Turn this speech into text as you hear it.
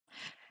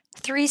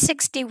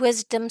360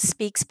 Wisdom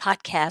Speaks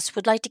podcast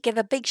would like to give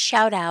a big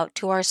shout out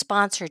to our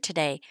sponsor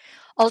today,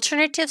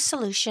 Alternative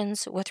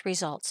Solutions with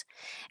Results.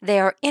 They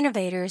are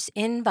innovators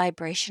in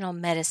vibrational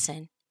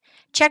medicine.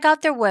 Check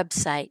out their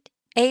website,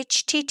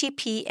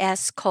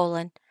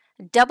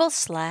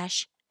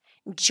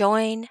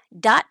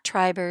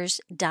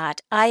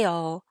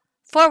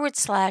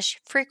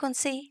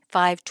 https://join.tribers.io/frequency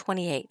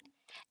 528.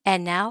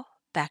 And now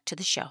back to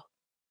the show.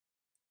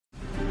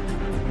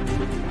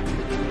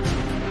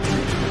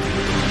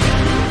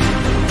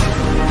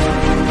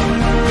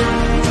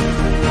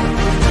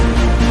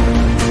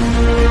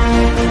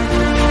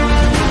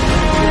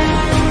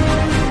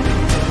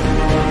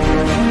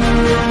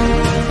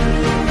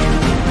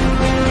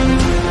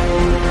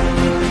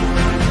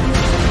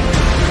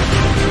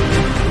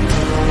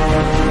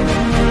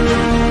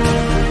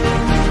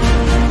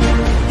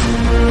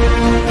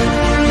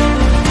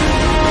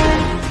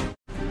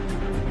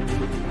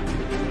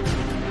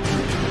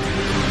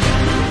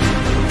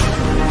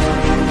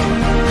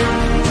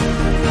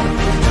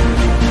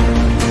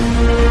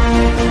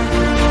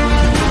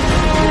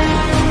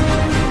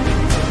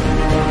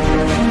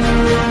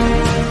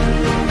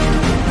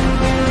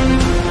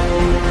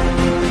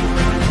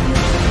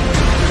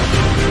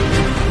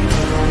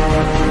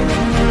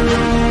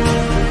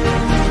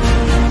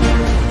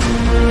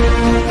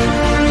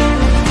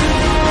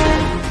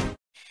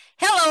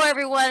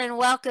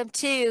 Welcome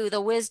to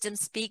the Wisdom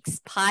Speaks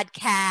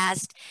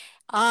podcast.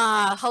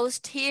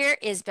 Host here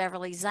is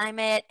Beverly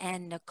Zimet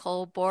and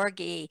Nicole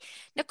Borghi.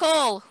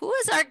 Nicole, who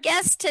is our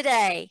guest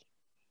today?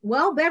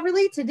 Well,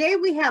 Beverly, today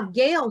we have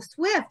Gail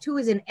Swift, who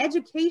is an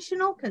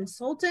educational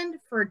consultant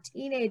for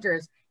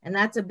teenagers, and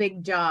that's a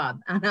big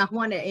job. And I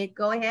want to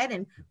go ahead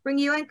and bring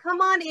you in.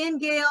 Come on in,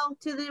 Gail,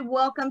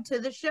 welcome to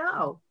the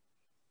show.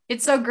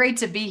 It's so great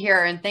to be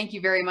here, and thank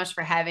you very much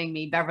for having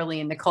me, Beverly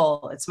and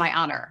Nicole. It's my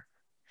honor.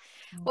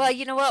 Well,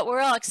 you know what? We're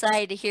all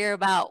excited to hear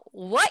about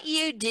what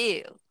you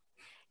do,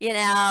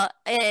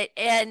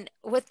 and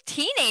with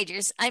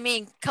teenagers. I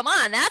mean, come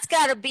on, that's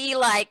got to be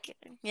like,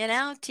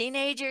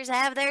 teenagers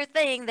have their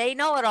thing. They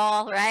know it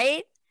all,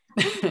 right?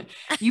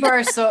 You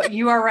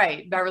are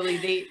right,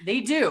 Beverly. They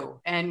do,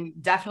 and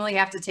definitely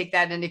have to take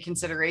that into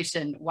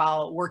consideration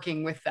while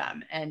working with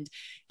them and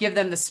give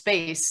them the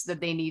space that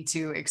they need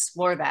to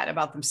explore that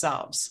about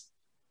themselves.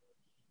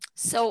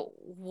 So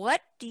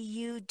what do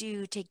you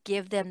do to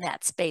give them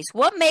that space?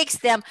 What makes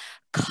them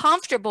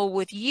comfortable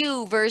with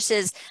you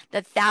versus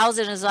the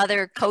thousands of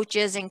other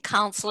coaches and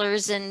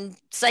counselors and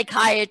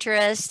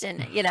psychiatrists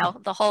and,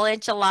 the whole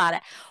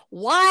enchilada?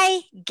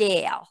 Why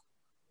Gail?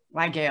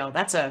 Why Gail?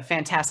 That's a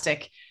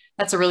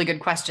really good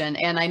question.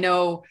 And I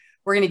know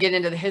we're going to get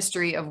into the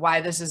history of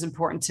why this is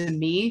important to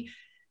me,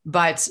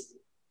 but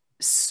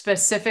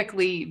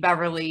specifically,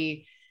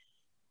 Beverly,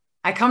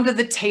 I come to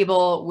the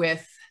table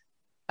with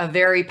a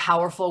very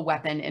powerful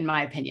weapon, in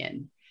my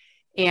opinion.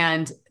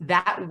 And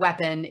that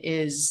weapon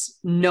is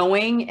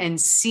knowing and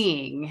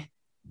seeing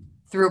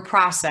through a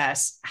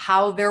process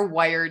how they're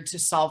wired to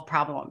solve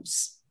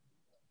problems.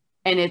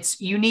 And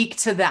it's unique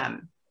to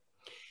them.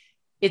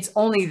 It's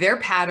only their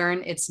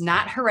pattern. It's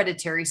not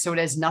hereditary, so it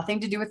has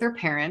nothing to do with their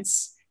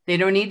parents. They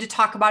don't need to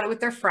talk about it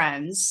with their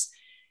friends.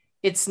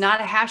 It's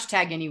not a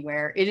hashtag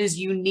anywhere. It is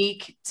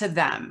unique to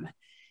them.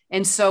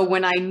 And so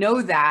when I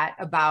know that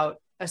about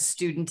a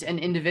student, an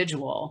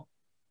individual,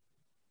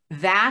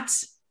 that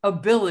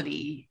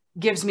ability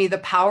gives me the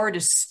power to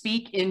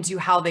speak into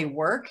how they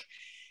work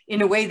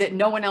in a way that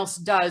no one else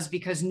does,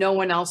 because no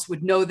one else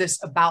would know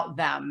this about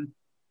them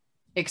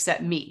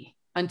except me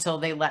until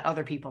they let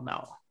other people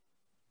know.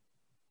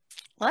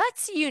 Well,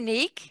 that's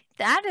unique.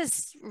 That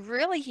is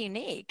really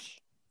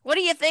unique. What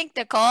do you think,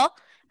 Nicole?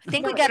 I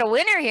think we got a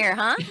winner here,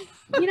 huh?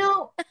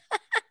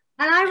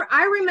 And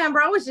I remember,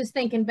 I was just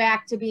thinking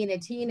back to being a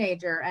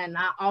teenager, and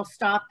I'll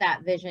stop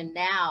that vision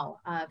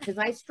now because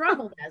I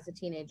struggled as a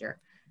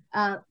teenager.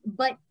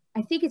 But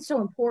I think it's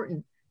so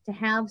important to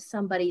have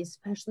somebody,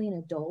 especially an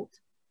adult,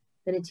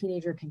 that a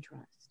teenager can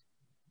trust.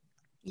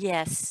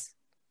 Yes.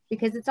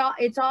 Because it's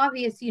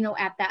obvious,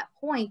 at that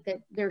point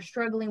that they're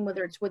struggling,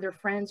 whether it's with their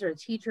friends or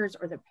teachers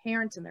or their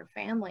parents and their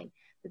family,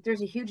 that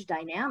there's a huge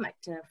dynamic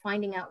to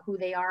finding out who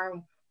they are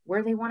and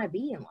where they want to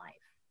be in life,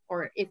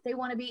 or if they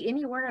want to be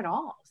anywhere at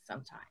all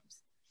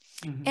sometimes.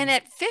 Mm-hmm. And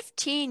at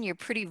 15, you're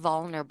pretty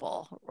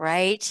vulnerable,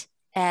 right?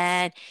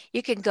 And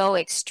you can go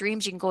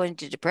extremes. You can go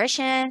into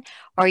depression,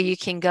 or you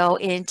can go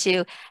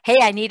into, hey,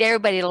 I need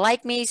everybody to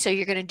like me. So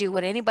you're going to do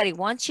what anybody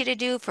wants you to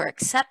do for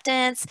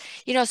acceptance,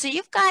 so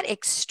you've got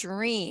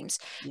extremes.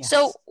 Yes.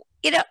 So,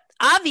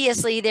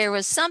 obviously there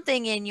was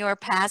something in your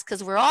past,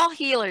 because we're all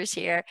healers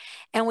here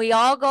and we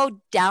all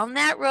go down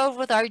that road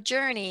with our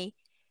journey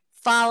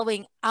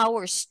following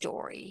our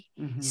story.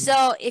 Mm-hmm.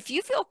 So if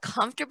you feel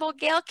comfortable,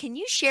 Gail, can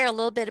you share a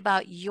little bit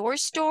about your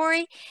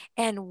story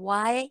and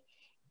why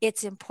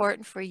it's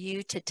important for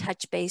you to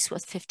touch base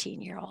with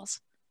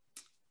 15-year-olds?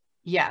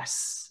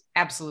 Yes,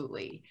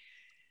 absolutely.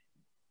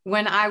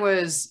 When I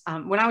was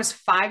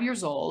 5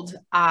 years old,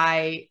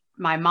 my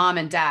mom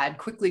and dad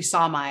quickly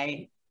saw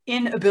my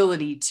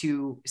inability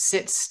to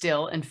sit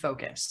still and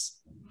focus.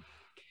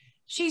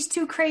 She's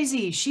too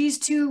crazy. She's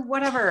too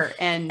whatever.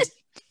 And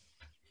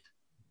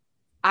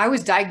I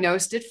was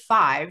diagnosed at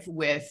 5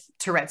 with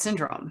Tourette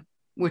syndrome,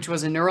 which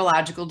was a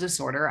neurological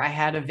disorder. I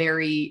had a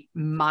very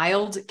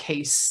mild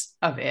case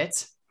of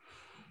it.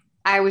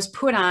 I was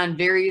put on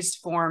various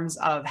forms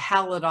of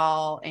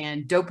Halidol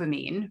and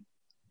dopamine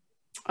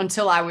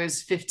until I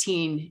was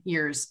 15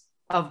 years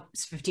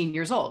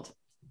old.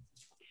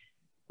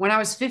 When I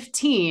was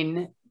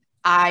 15,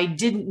 I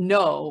didn't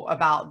know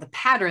about the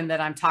pattern that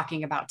I'm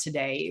talking about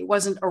today. It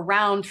wasn't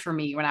around for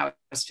me when I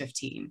was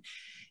 15.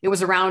 It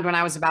was around when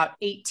I was about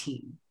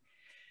 18.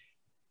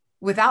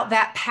 Without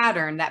that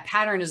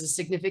pattern is a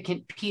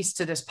significant piece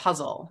to this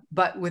puzzle,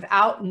 but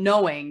without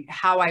knowing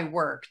how I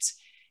worked,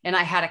 and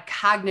I had a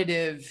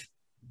cognitive,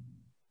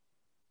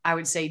 I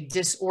would say,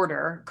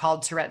 disorder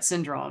called Tourette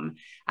syndrome.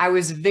 I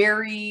was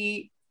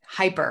very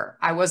hyper.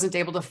 I wasn't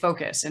able to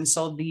focus. And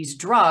so these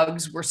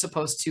drugs were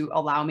supposed to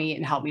allow me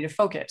and help me to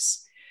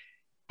focus.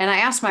 And I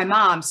asked my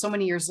mom so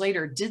many years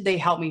later, did they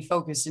help me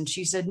focus? And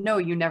she said, no,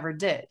 you never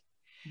did.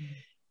 Mm-hmm.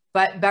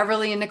 But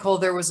Beverly and Nicole,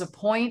 there was a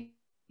point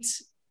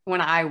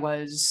when I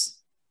was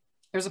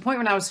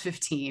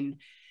 15,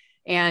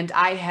 and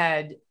I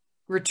had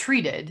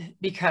retreated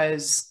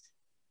because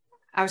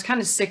I was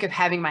kind of sick of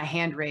having my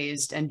hand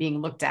raised and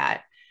being looked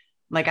at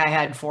like I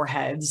had 4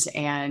 heads.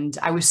 And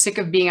I was sick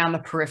of being on the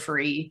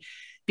periphery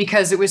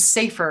because it was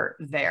safer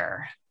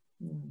there.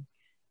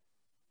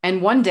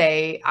 And one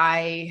day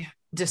I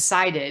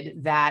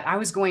decided that I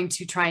was going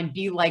to try and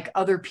be like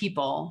other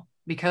people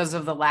because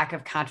of the lack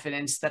of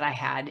confidence that I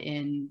had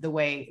in the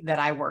way that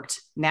I worked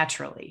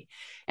naturally.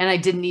 And I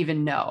didn't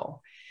even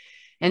know.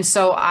 And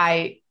so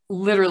I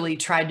literally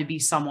tried to be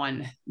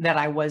someone that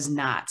I was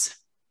not.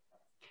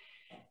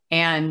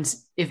 And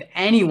if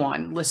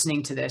anyone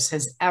listening to this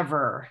has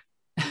ever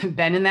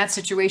been in that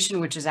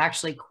situation, which is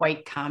actually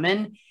quite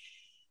common,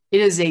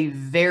 it is a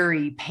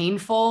very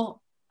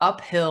painful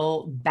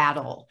uphill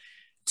battle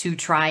to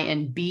try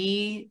and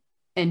be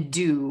and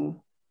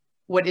do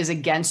what is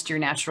against your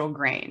natural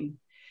grain.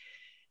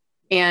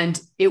 And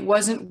it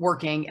wasn't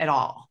working at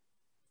all.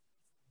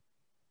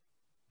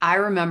 I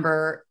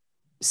remember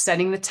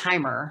setting the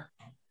timer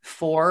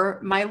for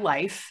my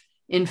life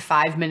in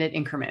 5-minute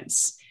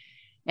increments.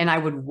 And I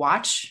would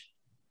watch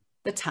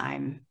the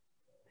time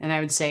and I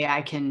would say,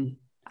 I can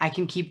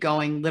keep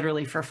going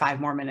literally for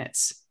 5 more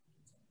minutes.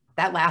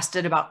 That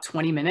lasted about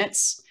 20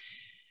 minutes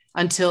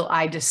until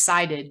I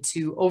decided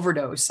to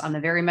overdose on the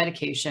very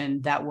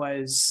medication that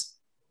was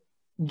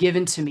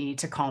given to me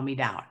to calm me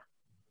down.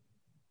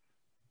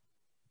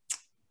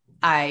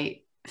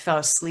 I fell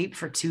asleep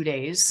for 2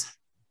 days.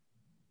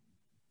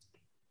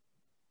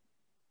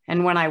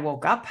 And when I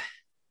woke up,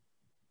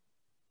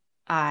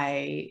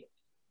 I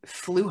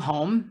flew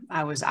home.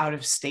 I was out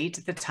of state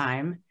at the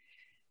time.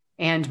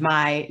 And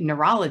my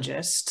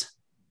neurologist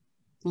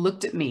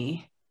looked at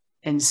me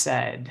and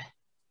said,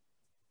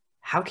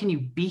 how can you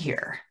be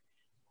here?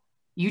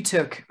 You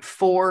took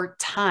 4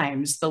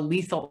 times the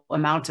lethal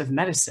amount of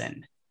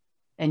medicine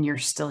and you're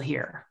still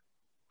here.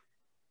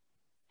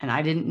 And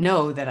I didn't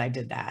know that I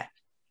did that.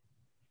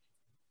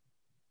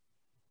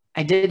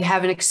 I did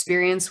have an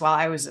experience while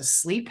I was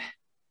asleep,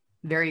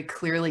 very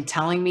clearly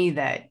telling me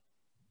that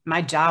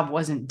my job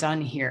wasn't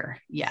done here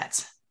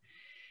yet.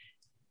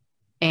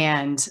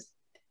 And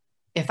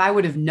if I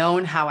would have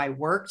known how I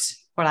worked,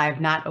 would I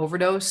have not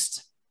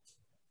overdosed?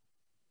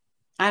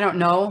 I don't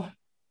know,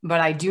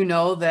 but I do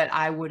know that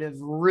I would have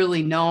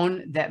really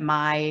known that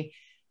my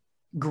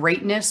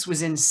greatness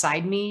was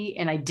inside me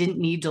and I didn't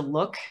need to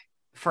look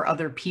for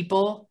other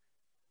people.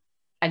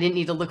 I didn't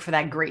need to look for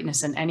that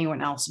greatness in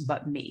anyone else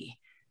but me.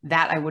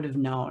 That I would have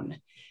known.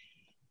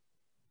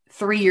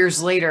 3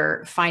 years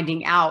later,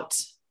 finding out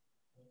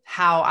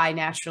how I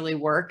naturally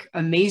work,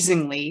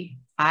 amazingly,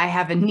 I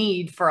have a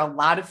need for a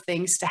lot of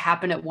things to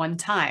happen at one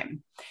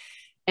time.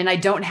 And I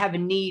don't have a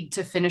need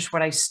to finish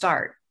what I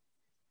start.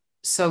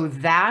 So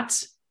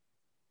that,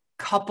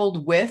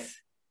 coupled with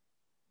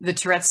the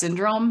Tourette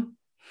syndrome,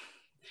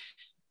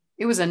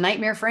 it was a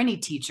nightmare for any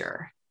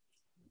teacher.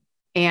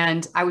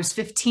 And I was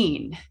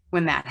 15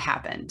 when that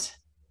happened,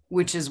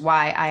 which is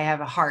why I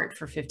have a heart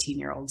for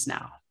 15-year-olds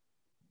now.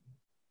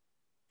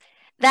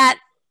 That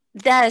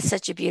is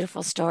such a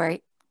beautiful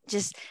story.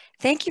 Just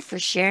thank you for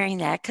sharing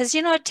that, because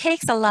it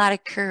takes a lot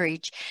of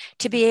courage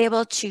to be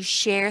able to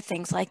share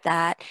things like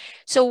that.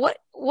 So what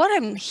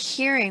I'm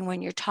hearing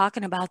when you're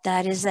talking about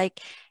that is like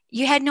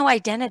you had no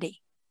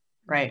identity.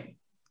 Right.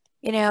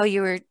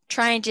 You were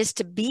trying just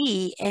to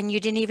be, and you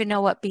didn't even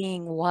know what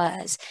being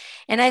was.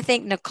 And I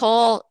think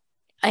Nicole,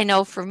 I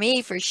know for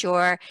me for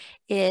sure,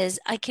 is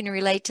I can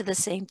relate to the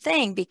same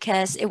thing,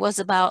 because it was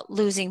about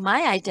losing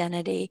my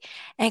identity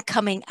and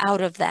coming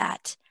out of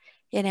that.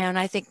 And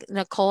I think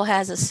Nicole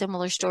has a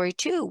similar story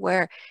too,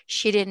 where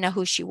she didn't know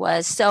who she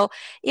was. So,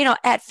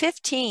 at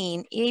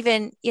 15,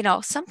 even,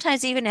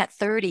 sometimes even at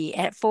 30,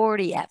 at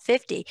 40, at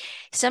 50,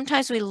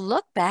 sometimes we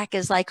look back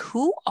as like,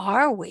 who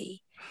are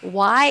we?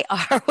 why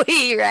are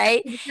we,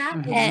 right?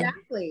 Exactly, And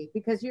exactly.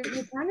 Because you're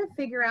trying to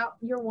figure out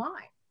your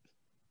why.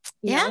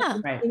 You yeah,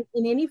 know, Right.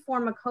 in any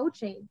form of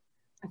coaching,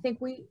 I think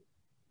we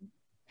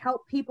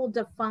help people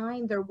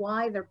define their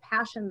why, their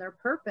passion, their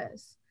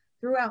purpose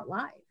throughout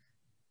life.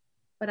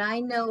 But I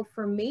know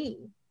for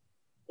me,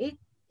 it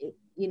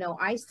you know,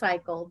 I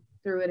cycled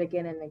through it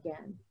again and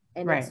again.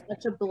 And Right. it's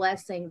such a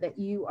blessing that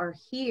you are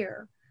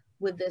here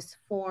with this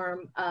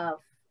form of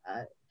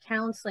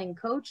counseling,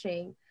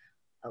 coaching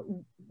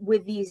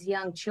with these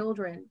young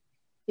children,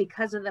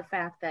 because of the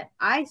fact that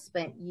I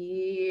spent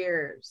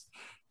years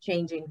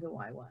changing who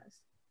I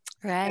was,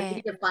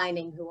 right.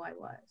 redefining who I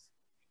was.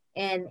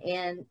 And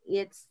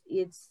it's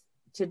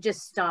to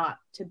just stop,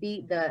 to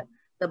be the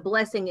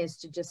blessing is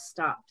to just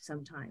stop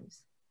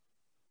sometimes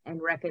and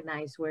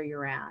recognize where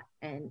you're at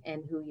and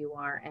who you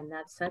are. And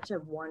that's such a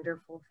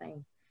wonderful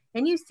thing.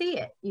 And you see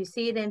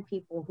it in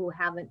people who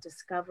haven't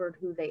discovered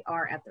who they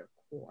are at their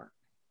core.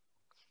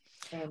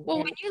 Well,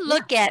 when you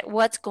look at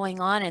what's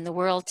going on in the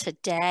world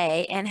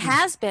today, and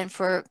has been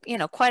for, you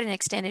know, quite an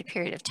extended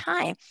period of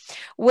time,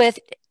 with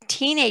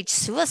teenage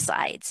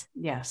suicides,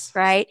 Yes.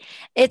 right?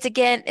 It's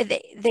again,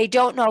 they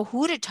don't know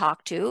who to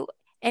talk to.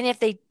 And if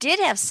they did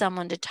have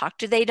someone to talk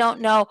to, they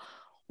don't know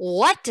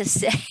what to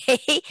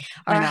say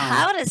or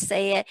how to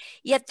say it,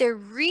 yet they're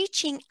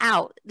reaching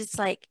out. It's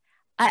like,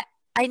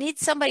 I need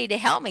somebody to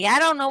help me. I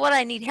don't know what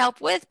I need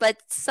help with, but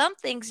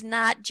something's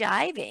not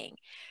jiving,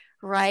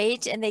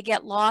 right? And they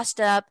get lost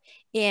up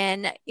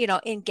in, you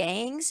know, in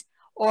gangs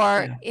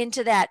or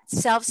into that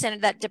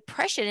self-centered, that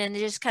depression, and they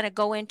just kind of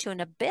go into an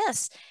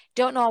abyss,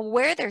 don't know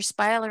where they're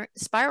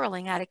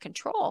spiraling out of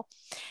control.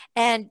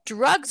 And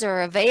drugs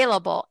are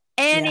available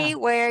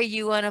anywhere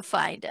you want to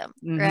find them,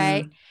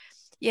 right?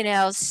 You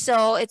know,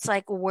 so it's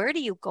like, where do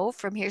you go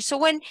from here? So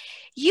when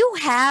you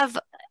have,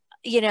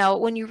 you know,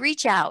 when you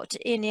reach out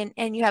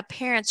and you have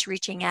parents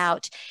reaching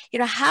out, you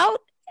know, how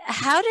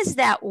does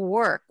that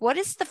work? What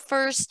is the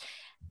first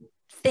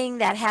thing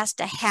that has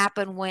to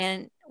happen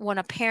when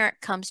a parent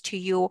comes to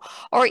you,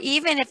 or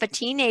even if a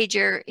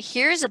teenager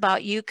hears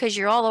about you because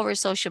you're all over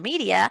social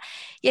media,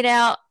 you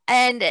know,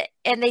 and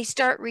they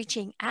start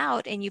reaching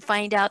out, and you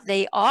find out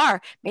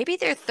maybe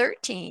they're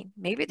 13,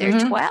 maybe they're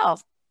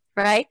 12,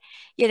 right?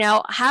 You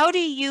know, how do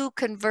you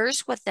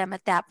converse with them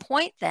at that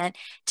point then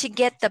to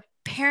get the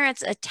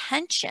parents'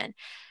 attention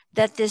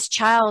that this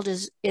child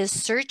is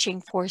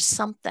searching for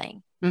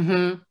something?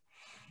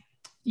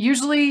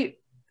 Usually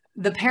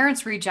the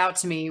parents reach out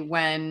to me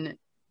when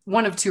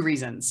one of two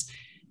reasons: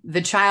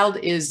 the child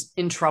is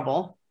in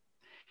trouble,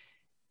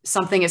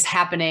 something is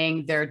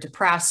happening, they're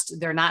depressed,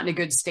 they're not in a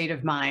good state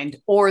of mind,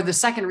 or the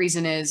second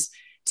reason is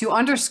to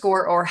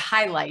underscore or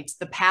highlight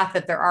the path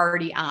that they're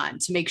already on,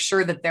 to make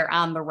sure that they're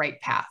on the right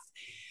path.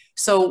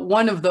 So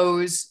one of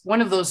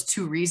those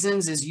two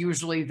reasons is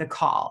usually the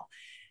call.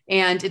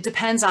 And it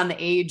depends on the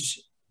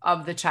age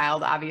of the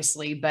child,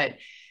 obviously, but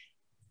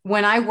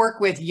when I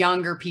work with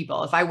younger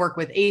people, if I work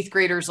with 8th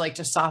graders, like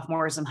to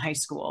sophomores in high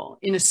school,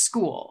 in a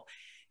school,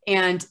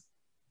 and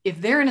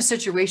if they're in a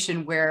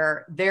situation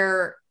where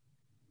they're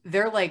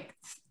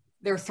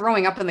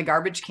throwing up in the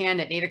garbage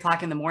can at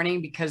 8:00 in the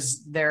morning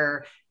because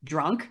they're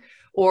drunk,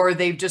 or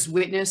they've just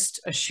witnessed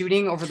a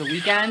shooting over the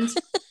weekend.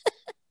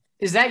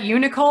 Is that you,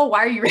 Nicole? Why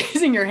are you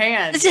raising your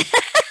hand? Did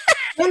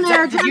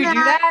you do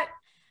that?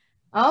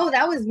 Oh,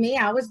 that was me.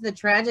 I was the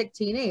tragic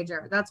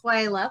teenager. That's why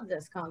I love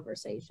this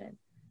conversation,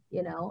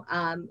 you know,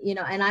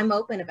 and I'm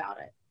open about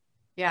it.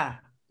 Yeah.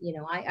 You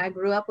know, I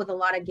grew up with a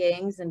lot of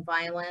gangs and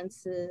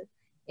violence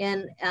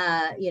and,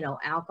 you know,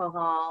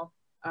 alcohol,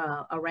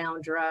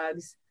 around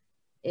drugs,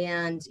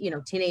 and, you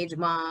know, teenage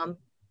mom,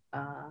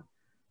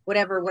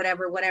 whatever.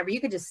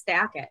 You could just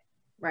stack it,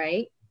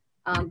 right?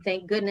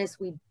 Thank goodness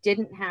we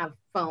didn't have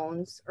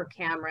phones or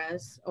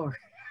cameras or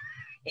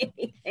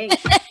anything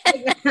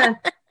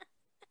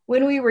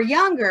when we were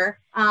younger.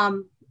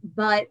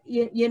 But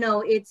you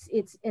know, it's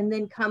and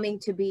then coming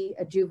to be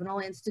a juvenile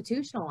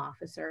institutional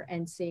officer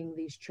and seeing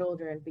these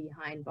children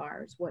behind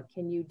bars. What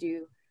can you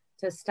do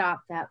to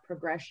stop that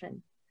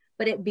progression?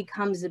 But it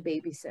becomes a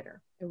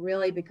babysitter. It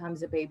really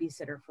becomes a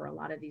babysitter for a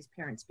lot of these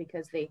parents,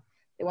 because they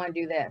want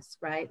to do this,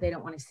 right? They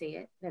don't want to see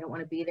it. They don't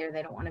want to be there.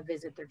 They don't want to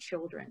visit their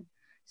children.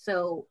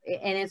 So,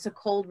 and it's a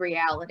cold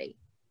reality.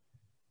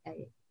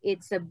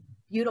 It's a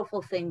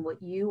beautiful thing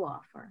what you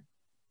offer,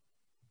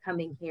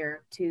 coming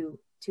here to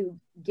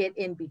get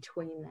in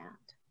between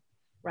that,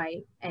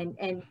 right?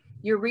 And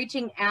you're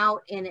reaching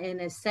out in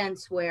a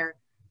sense where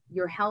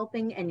you're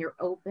helping and you're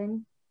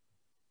open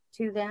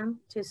to them,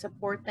 to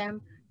support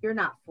them. You're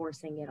not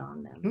forcing it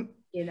on them,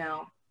 you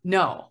know?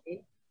 No.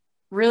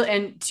 Really.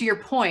 And to your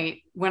point,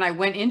 when I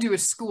went into a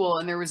school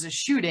and there was a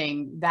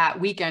shooting that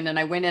weekend, and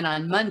I went in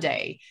on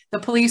Monday, the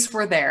police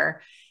were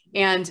there,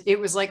 and it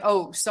was like,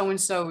 oh,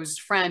 so-and-so's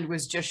friend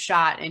was just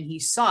shot and he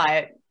saw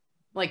it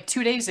like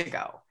 2 days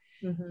ago.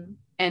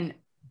 And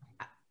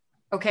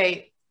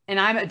okay. And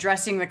I'm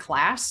addressing the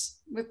class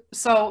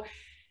so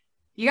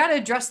you got to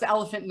address the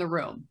elephant in the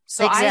room.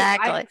 So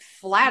exactly. I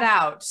flat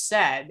out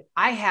said,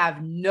 I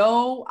have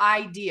no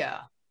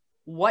idea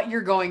what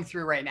you're going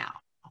through right now.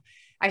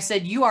 I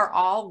said, you are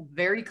all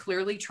very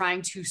clearly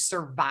trying to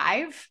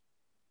survive.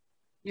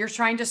 You're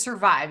trying to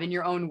survive in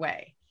your own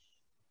way.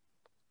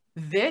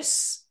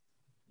 This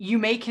you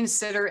may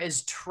consider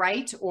as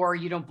trite, or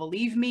you don't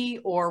believe me,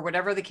 or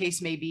whatever the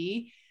case may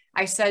be.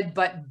 I said,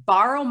 but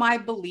borrow my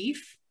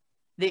belief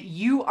that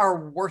you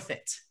are worth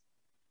it.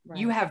 Right.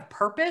 You have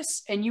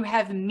purpose and you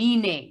have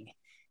meaning.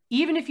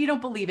 Even if you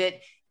don't believe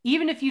it,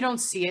 even if you don't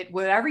see it,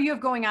 whatever you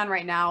have going on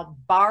right now,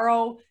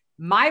 borrow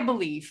my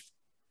belief,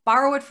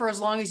 borrow it for as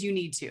long as you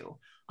need to,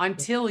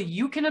 until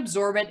you can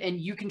absorb it and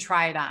you can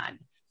try it on.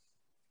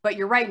 But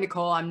you're right,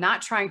 Nicole, I'm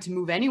not trying to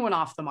move anyone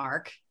off the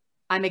mark.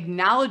 I'm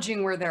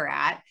acknowledging where they're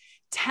at,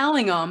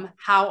 telling them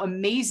how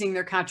amazing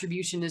their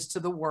contribution is to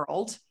the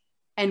world.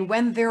 And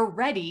when they're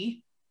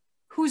ready,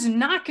 who's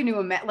not going to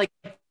imagine, like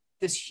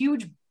this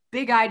huge,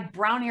 big-eyed,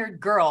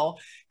 brown-haired girl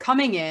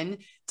coming in,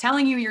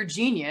 telling you you're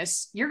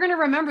genius, you're going to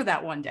remember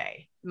that one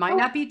day. Might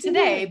not be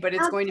today, but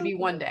it's going to be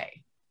one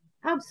day.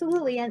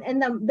 Absolutely.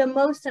 And the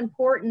most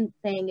important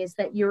thing is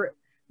that you're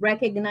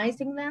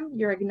recognizing them,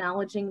 you're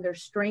acknowledging their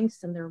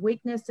strengths and their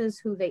weaknesses,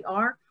 who they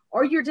are,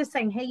 or you're just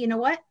saying, hey, you know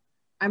what?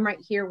 I'm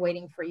right here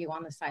waiting for you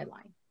on the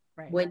sideline.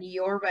 Right. When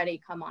you're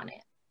ready, come on in.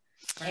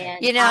 Right.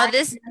 And you know, I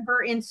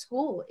remember in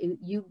school,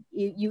 you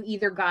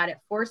either got it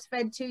force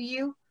fed to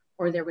you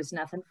or there was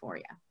nothing for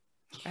you.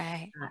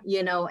 Right.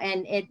 You know,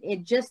 and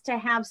it just to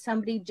have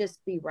somebody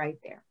just be right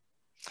there.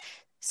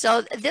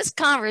 So this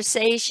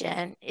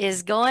conversation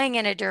is going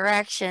in a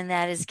direction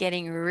that is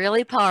getting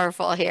really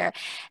powerful here.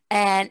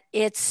 And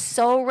it's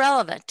so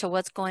relevant to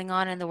what's going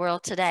on in the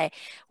world today.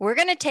 We're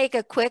going to take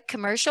a quick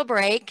commercial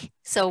break.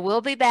 So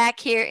we'll be back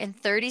here in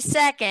 30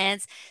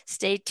 seconds.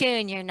 Stay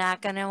tuned. You're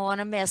not going to want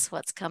to miss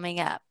what's coming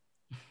up.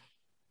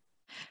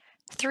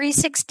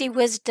 360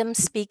 Wisdom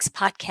Speaks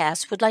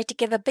podcast would like to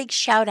give a big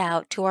shout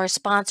out to our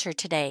sponsor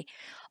today,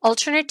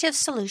 Alternative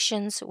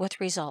Solutions with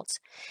Results.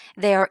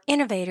 They are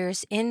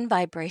innovators in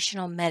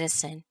vibrational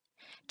medicine.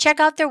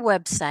 Check out their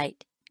website,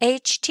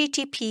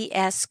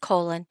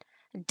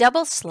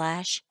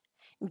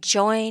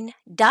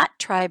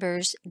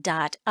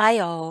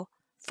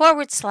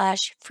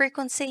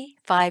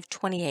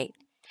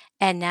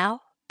 And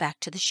now back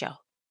to the show.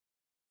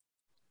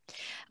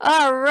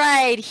 All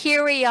right,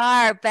 here we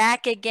are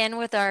back again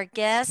with our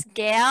guest,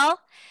 Gail.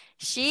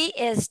 She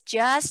is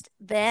just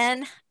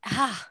been,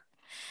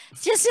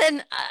 just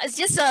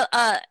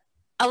a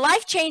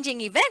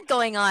life-changing event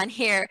going on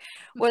here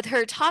with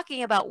her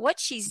talking about what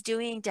she's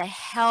doing to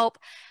help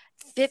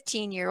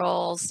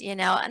 15-year-olds, you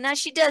know, and now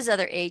she does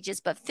other ages,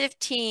 but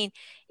 15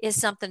 is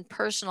something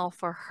personal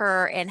for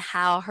her, and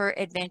how her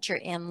adventure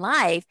in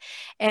life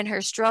and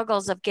her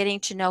struggles of getting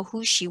to know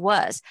who she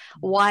was,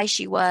 why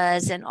she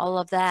was, and all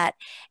of that,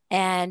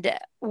 and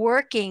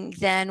working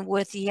then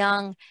with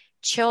young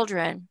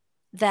children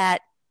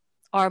that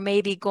are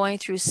maybe going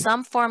through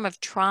some form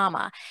of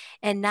trauma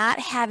and not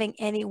having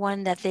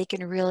anyone that they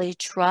can really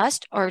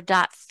trust or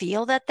not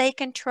feel that they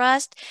can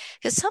trust.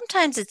 Because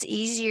sometimes it's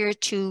easier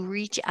to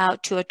reach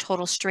out to a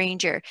total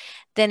stranger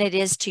than it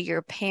is to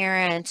your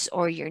parents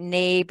or your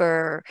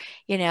neighbor,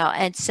 you know.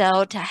 And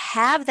so to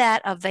have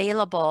that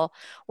available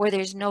where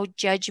there's no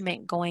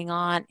judgment going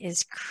on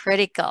is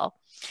critical.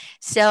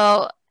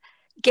 So,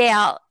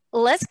 Gail,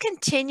 let's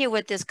continue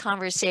with this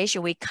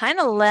conversation. We kind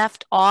of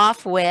left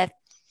off with,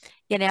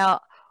 you know,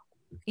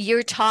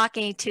 you're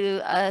talking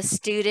to a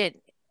student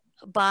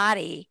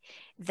body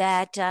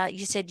that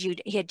you said you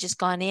had just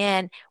gone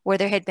in where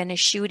there had been a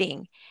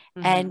shooting.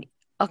 Mm-hmm. And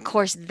of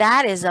course,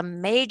 that is a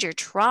major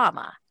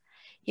trauma,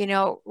 you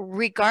know,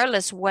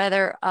 regardless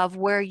whether of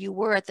where you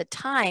were at the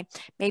time.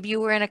 Maybe you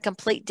were in a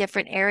complete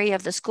different area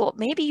of the school.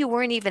 Maybe you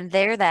weren't even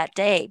there that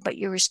day, but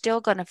you were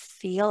still going to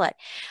feel it.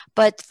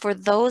 But for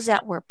those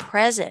that were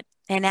present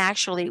and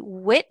actually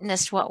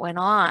witnessed what went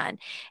on,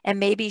 and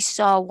maybe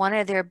saw one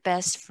of their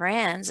best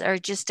friends or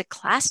just a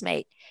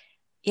classmate,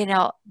 you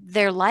know,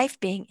 their life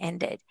being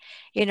ended,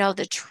 you know,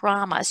 the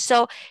trauma.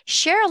 So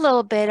share a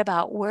little bit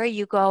about where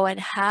you go and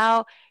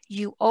how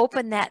you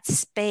open that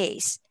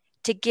space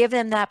to give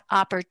them that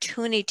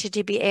opportunity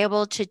to be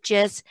able to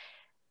just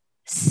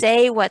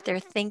say what they're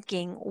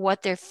thinking,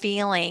 what they're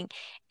feeling,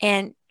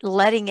 and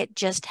letting it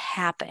just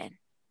happen.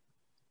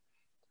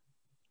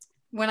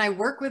 When I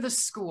work with a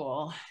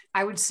school,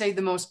 I would say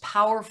the most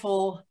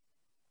powerful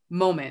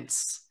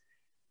moments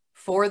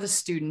for the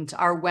student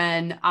are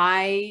when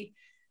I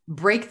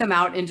break them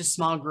out into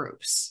small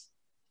groups.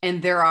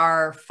 And there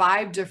are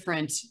 5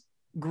 different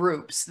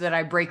groups that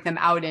I break them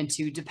out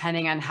into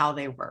depending on how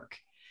they work.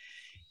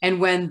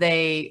 And when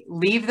they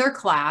leave their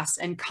class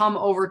and come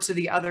over to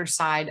the other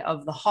side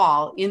of the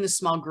hall in the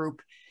small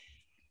group,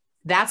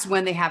 that's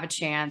when they have a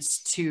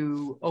chance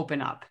to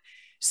open up.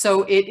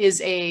 So it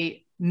is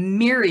a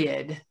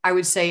myriad, I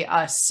would say,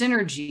 a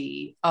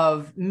synergy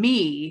of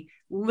me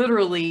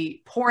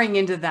literally pouring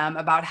into them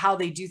about how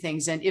they do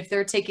things. And if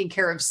they're taking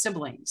care of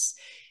siblings,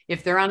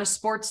 if they're on a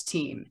sports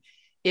team,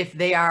 if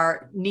they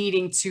are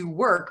needing to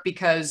work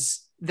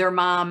because their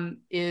mom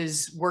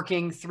is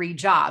working 3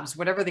 jobs,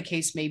 whatever the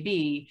case may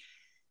be,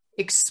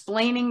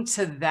 explaining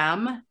to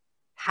them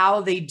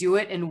how they do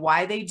it and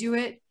why they do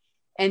it,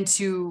 and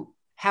to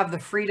have the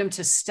freedom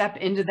to step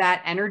into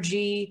that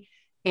energy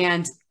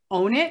and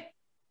own it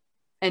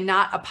and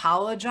not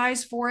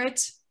apologize for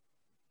it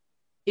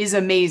is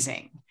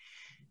amazing.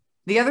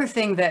 The other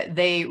thing that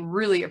they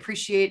really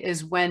appreciate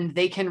is when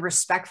they can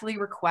respectfully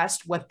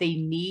request what they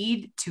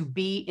need to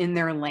be in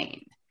their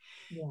lane.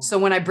 Yeah. So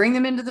when I bring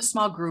them into the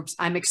small groups,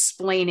 I'm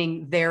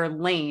explaining their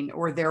lane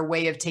or their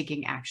way of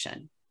taking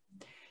action.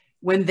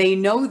 When they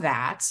know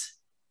that,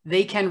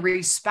 they can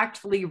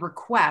respectfully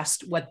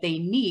request what they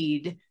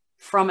need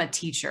from a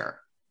teacher,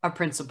 a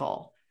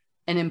principal,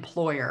 an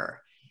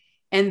employer.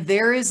 And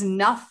there is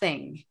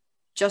nothing,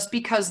 just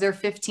because they're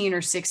 15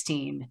 or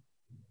 16,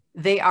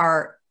 they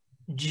are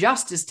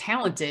just as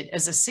talented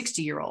as a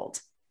 60-year-old.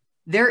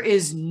 There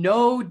is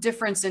no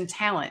difference in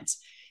talent.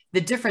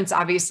 The difference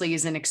obviously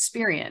is in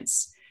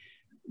experience,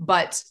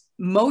 but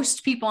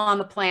most people on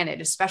the planet,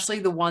 especially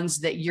the ones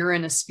that you're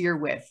in a sphere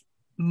with,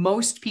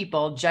 most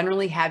people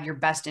generally have your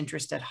best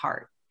interest at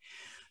heart.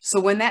 So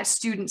when that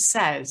student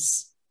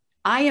says,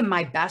 I am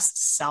my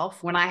best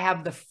self when I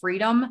have the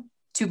freedom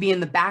to be in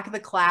the back of the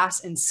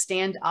class and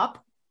stand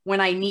up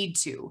when I need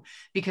to,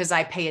 because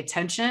I pay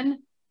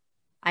attention,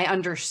 I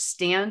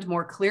understand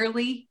more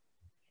clearly,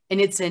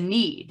 and it's a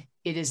need.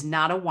 It is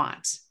not a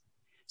want.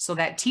 So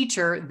that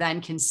teacher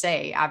then can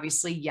say,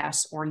 obviously,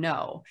 yes or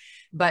no.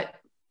 But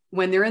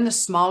when they're in the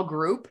small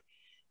group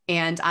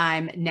and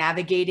I'm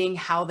navigating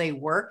how they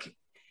work,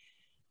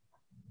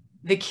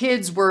 the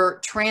kids were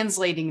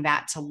translating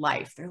that to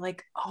life. They're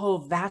like,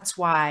 oh, that's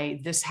why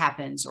this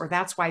happens, or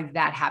that's why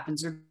that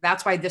happens, or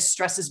that's why this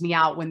stresses me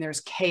out when there's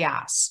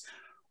chaos,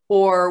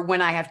 or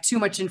when I have too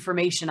much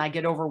information, I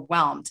get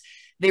overwhelmed.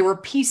 They were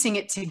piecing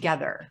it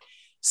together.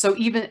 So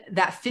even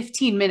that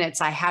 15 minutes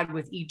I had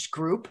with each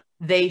group,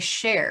 they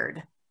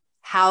shared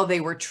how they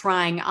were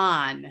trying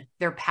on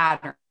their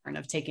pattern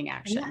of taking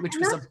action, which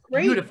was a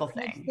beautiful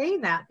thing. You say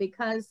that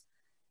because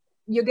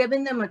you're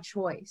giving them a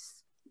choice.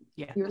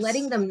 Yes. You're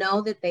letting them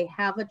know that they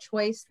have a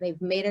choice, they've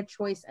made a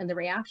choice, and the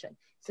reaction.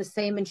 It's the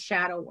same in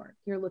shadow work.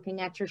 You're looking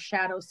at your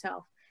shadow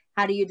self.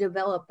 How do you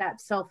develop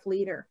that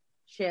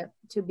self-leadership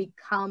to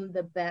become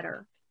the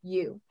better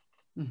you?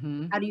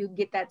 Mm-hmm. How do you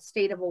get that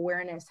state of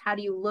awareness? How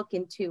do you look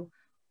into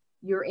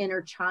your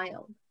inner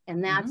child?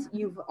 And that's, mm-hmm.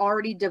 You've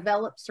already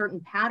developed certain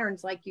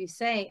patterns, like you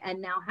say,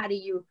 and now how do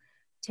you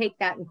take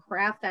that and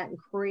craft that and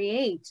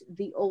create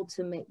the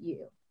ultimate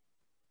you,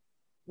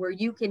 where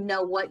you can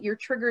know what your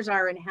triggers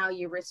are and how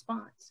you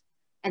respond.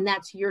 And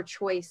that's your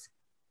choice,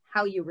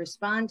 how you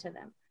respond to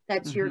them.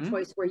 That's mm-hmm. your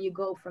choice where you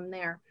go from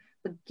there.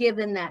 But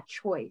given that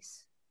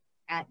choice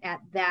at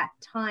that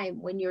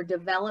time when you're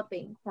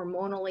developing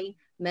hormonally,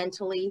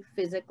 mentally,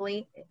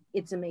 physically,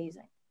 it's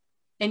amazing.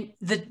 And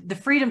the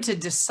freedom to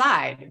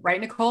decide, right,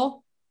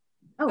 Nicole?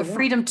 Oh, the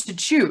freedom to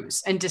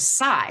choose and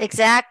decide.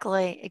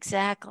 Exactly.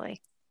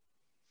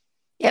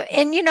 Yeah,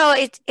 and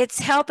it's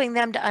helping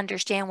them to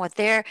understand what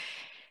their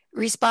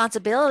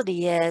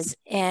responsibility is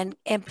and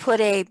put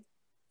a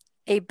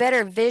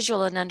better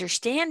visual and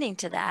understanding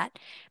to that,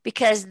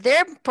 because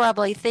they're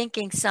probably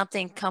thinking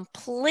something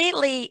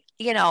completely,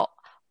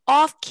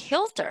 off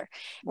kilter.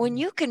 When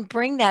you can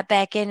bring that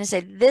back in and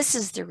say, this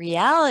is the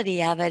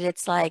reality of it,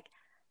 it's like,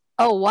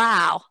 oh,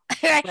 wow.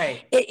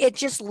 Right. It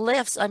just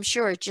lifts, I'm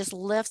sure it just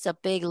lifts a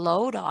big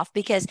load off,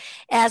 because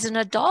as an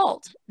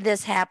adult,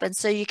 this happens.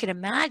 So you can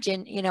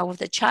imagine,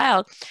 with a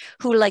child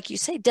who, like you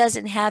say,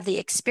 doesn't have the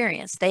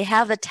experience. They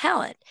have the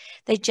talent.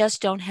 They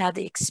just don't have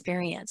the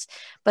experience.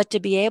 But to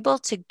be able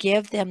to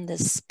give them the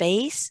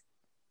space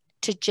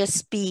to just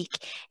speak.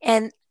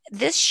 And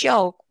this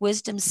show,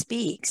 Wisdom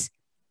Speaks,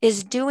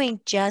 is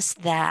doing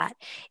just that.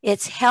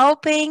 It's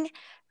helping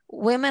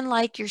women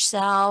like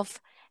yourself,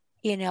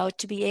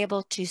 to be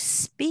able to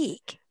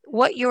speak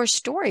what your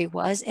story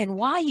was and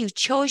why you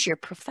chose your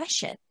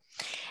profession,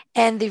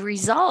 and the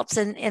results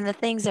and the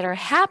things that are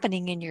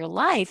happening in your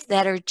life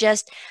that are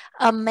just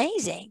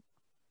amazing.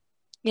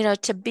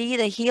 To be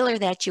the healer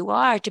that you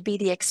are, to be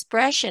the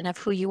expression of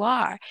who you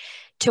are,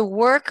 to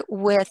work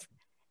with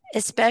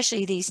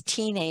especially these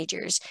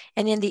teenagers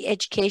and in the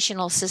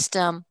educational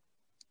system,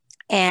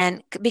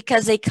 and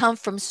because they come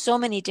from so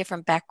many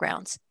different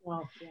backgrounds.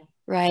 Wow. Yeah.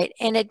 Right.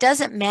 And it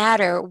doesn't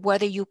matter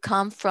whether you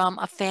come from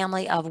a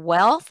family of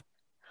wealth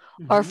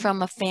mm-hmm. or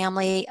from a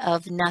family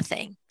of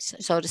nothing,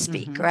 so to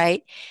speak, mm-hmm.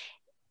 right?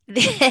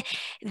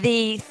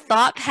 The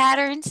thought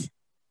patterns,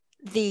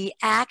 the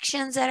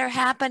actions that are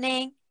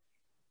happening,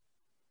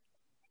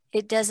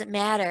 it doesn't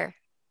matter.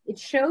 It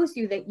shows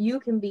you that you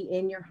can be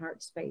in your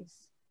heart space,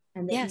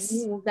 and that, yes.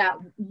 that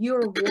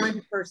you're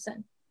one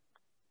person.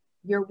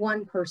 You're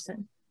one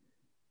person.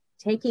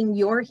 Taking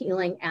your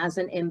healing as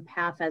an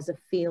empath, as a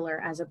feeler,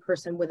 as a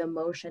person with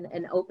emotion,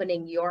 and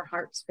opening your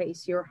heart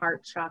space, your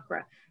heart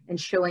chakra, and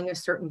showing a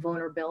certain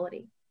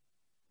vulnerability,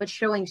 but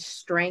showing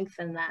strength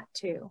in that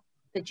too,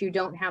 that you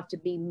don't have to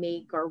be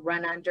meek or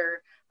run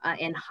under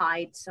and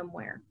hide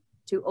somewhere,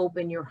 to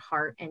open your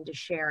heart and to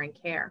share and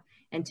care,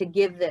 and to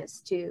give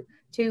this,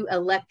 to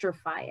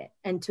electrify it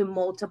and to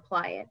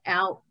multiply it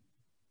out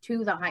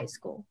to the high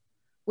school,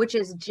 which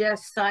is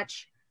just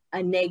such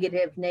a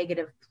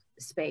negative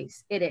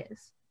space. It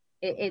is.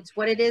 It's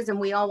what it is, and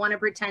we all want to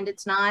pretend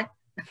it's not.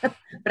 But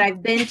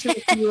I've been to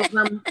a few of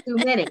them, too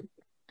many,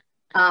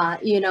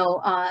 and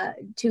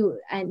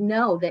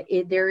know that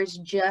there is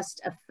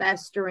just a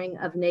festering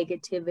of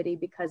negativity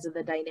because of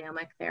the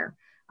dynamic there.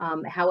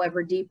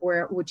 However deep,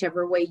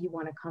 whichever way you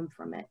want to come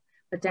from it,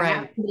 but to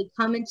have somebody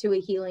come into a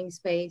healing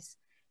space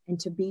and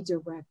to be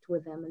direct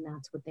with them, and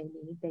that's what they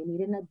need. They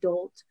need an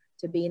adult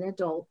to be an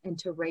adult and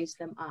to raise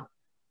them up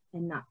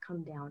and not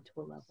come down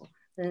to a level.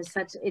 And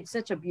it's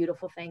such a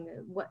beautiful thing,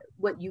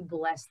 what you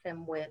bless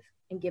them with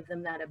and give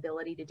them that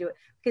ability to do it,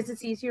 because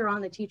it's easier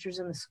on the teachers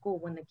in the school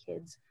when the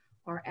kids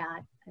are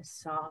at a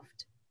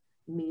soft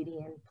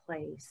median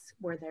place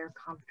where they're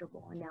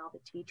comfortable, and now the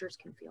teachers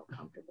can feel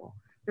comfortable.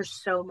 There's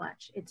so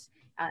much,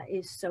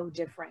 is so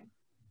different.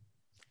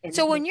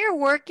 So when you're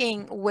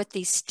working with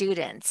these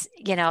students,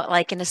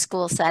 like in a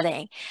school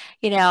setting,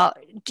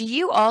 do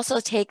you also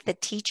take the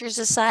teachers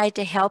aside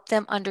to help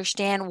them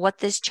understand what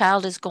this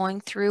child is going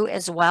through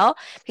as well?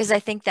 Because I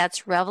think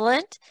that's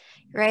relevant,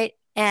 right?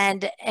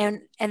 And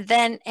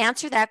then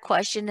answer that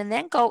question, and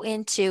then go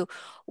into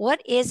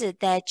what is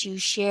it that you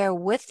share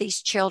with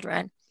these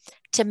children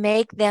to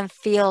make them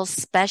feel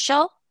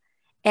special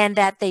and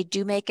that they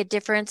do make a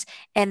difference,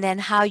 and then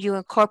how you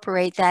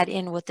incorporate that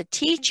in with the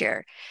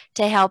teacher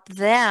to help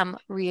them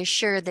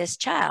reassure this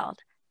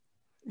child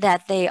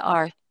that they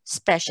are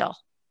special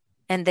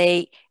and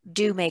they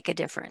do make a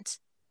difference.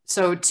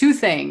 So 2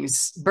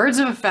 things, birds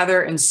of a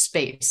feather and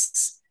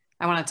space,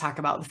 I want to talk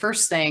about. The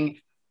first thing,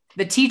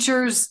 the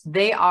teachers,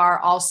 they are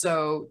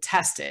also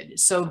tested.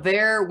 So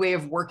their way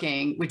of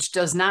working, which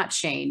does not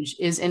change,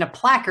 is in a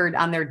placard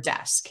on their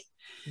desk.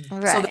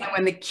 Right. So that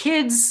when the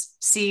kids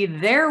see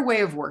their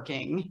way of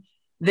working,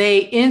 they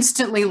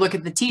instantly look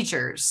at the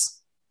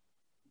teachers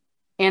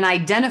and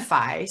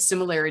identify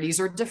similarities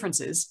or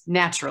differences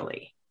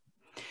naturally.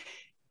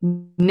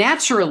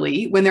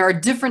 Naturally, when there are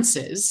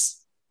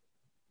differences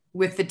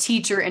with the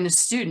teacher and a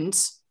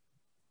student,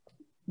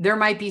 there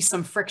might be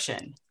some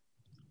friction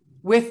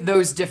with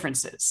those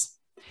differences,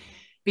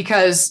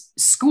 because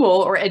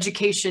school or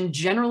education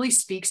generally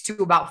speaks to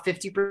about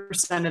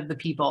 50% of the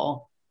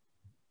people,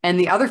 and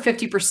the other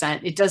 50%,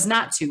 it does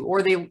not to,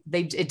 or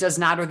it does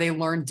not, or they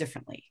learn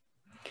differently.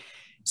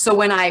 So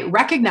when I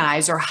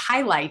recognize or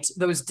highlight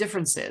those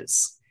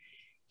differences,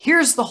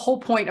 here's the whole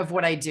point of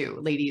what I do,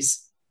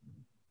 ladies.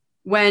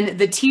 When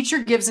the teacher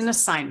gives an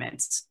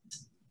assignment,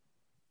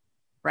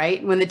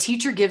 right? When the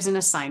teacher gives an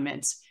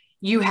assignment,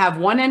 you have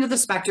one end of the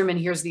spectrum, and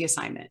here's the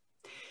assignment.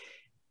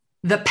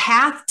 The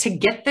path to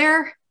get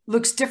there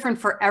looks different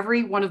for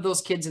every one of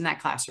those kids in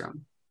that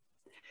classroom.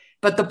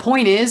 But the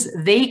point is,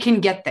 they can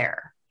get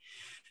there.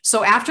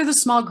 So after the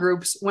small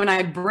groups, when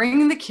I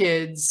bring the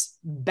kids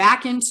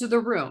back into the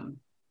room,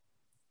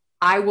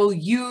 I will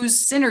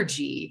use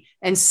synergy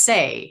and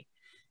say,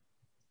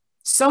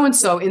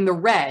 so-and-so in the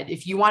red,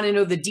 if you want to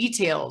know the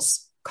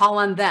details, call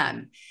on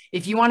them.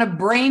 If you want to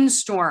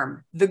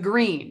brainstorm, the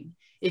green.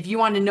 If you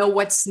want to know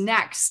what's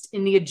next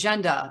in the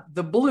agenda,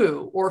 the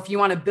blue. Or if you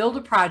want to build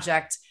a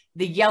project,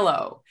 the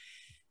yellow.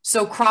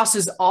 So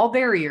crosses all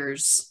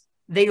barriers.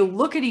 They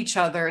look at each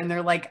other and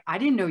they're like, I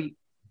didn't know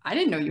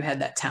you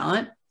had that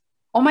talent.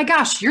 Oh my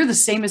gosh, you're the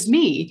same as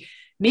me.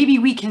 Maybe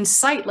we can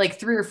cite like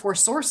 3 or 4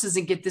 sources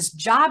and get this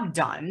job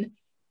done.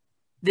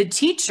 The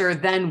teacher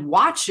then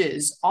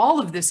watches all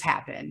of this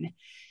happen,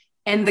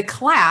 and the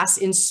class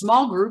in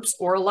small groups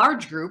or a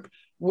large group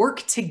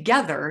work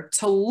together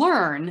to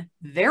learn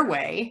their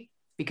way,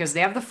 because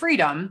they have the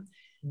freedom,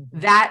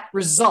 that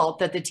result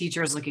that the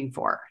teacher is looking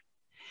for.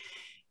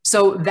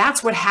 So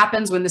that's what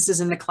happens when this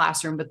is in the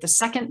classroom. But the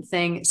second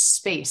thing,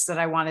 space, that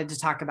I wanted to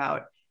talk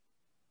about,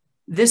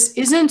 this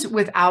isn't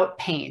without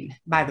pain,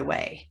 by the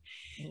way.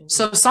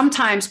 So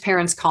sometimes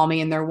parents call me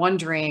and they're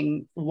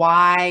wondering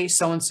why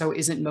so-and-so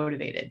isn't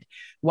motivated,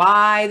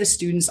 why the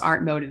students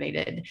aren't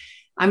motivated.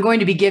 I'm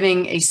going to be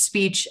giving a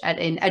speech at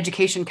an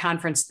education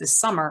conference this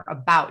summer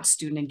about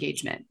student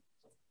engagement.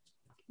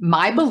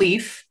 My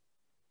belief,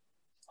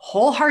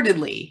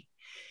 wholeheartedly,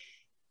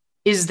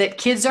 is that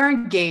kids are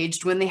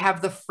engaged when they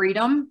have the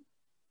freedom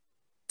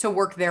to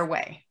work their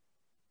way.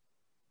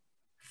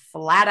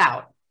 Flat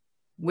out,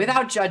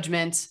 without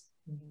judgment,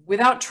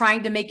 without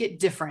trying to make it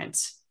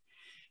different.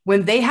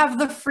 When they have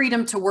the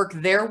freedom to work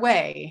their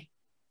way,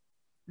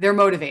 they're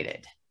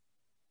motivated.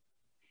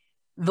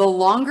 The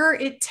longer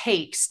it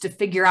takes to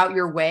figure out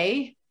your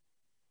way,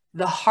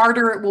 the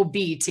harder it will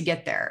be to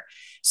get there.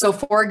 So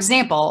for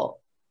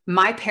example,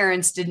 my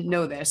parents didn't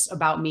know this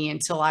about me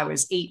until I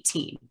was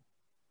 18.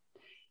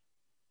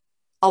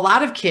 A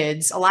lot of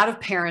kids, a lot of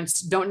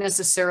parents don't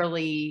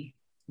necessarily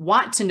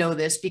want to know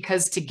this,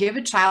 because to give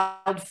a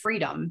child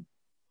freedom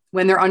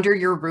when they're under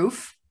your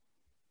roof,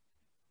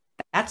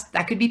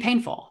 that could be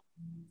painful.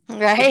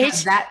 Right.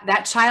 Because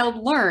that child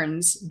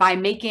learns by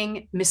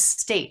making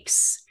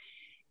mistakes.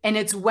 And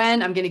it's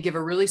when, I'm going to give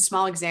a really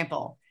small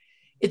example.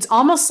 It's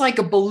almost like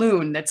a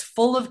balloon that's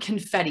full of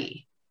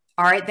confetti.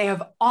 All right. They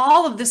have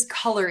all of this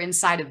color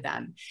inside of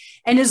them.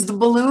 And as the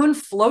balloon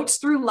floats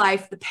through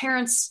life, the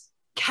parents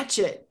catch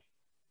it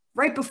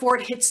right before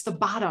it hits the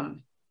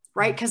bottom,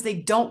 right? Because they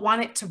don't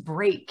want it to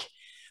break.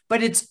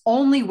 But it's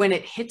only when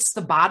it hits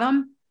the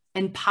bottom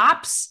and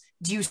pops,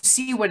 do you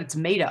see what it's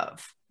made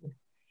of?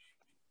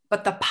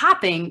 But the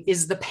popping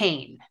is the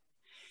pain.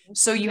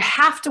 So you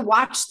have to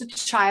watch the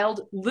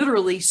child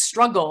literally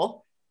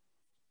struggle,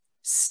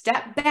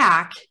 step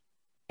back,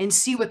 and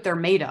see what they're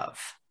made of.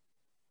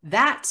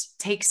 That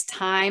takes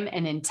time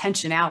and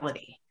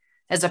intentionality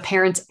as a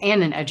parent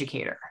and an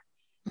educator.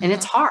 And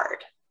it's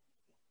hard.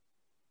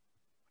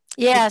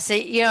 Yeah, so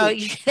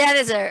that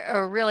is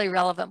a really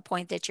relevant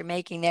point that you're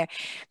making there,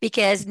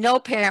 because no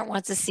parent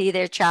wants to see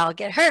their child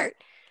get hurt.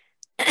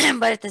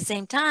 But at the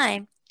same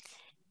time,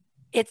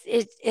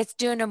 it's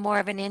doing them more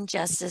of an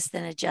injustice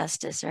than a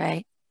justice,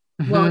 right?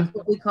 Well, it's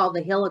what we call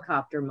the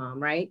helicopter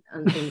mom, right?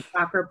 In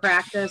soccer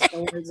practice,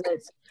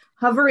 it's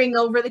hovering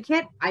over the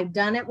kid. I've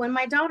done it when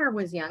my daughter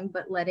was young,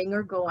 but letting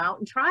her go out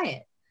and try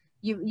it.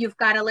 You've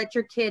got to let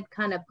your kid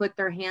kind of put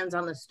their hands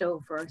on the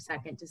stove for a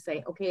second to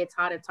say, okay, it's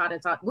hot, it's hot,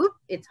 it's hot. Whoop,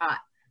 it's hot.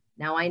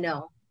 Now I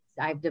know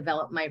I've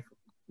developed my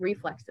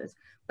reflexes.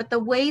 But the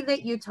way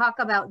that you talk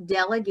about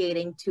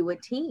delegating to a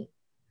team,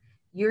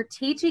 you're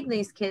teaching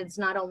these kids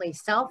not only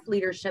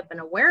self-leadership and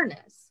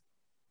awareness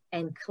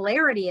and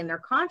clarity in their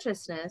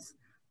consciousness,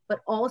 but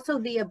also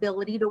the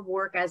ability to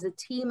work as a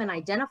team and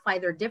identify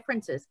their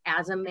differences.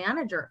 As a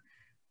manager,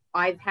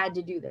 I've had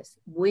to do this.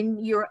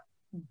 When you're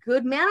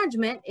good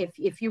management,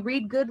 if you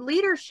read Good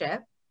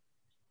Leadership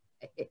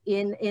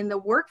in the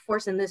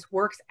workforce, and this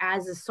works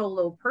as a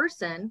solo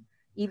person,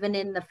 even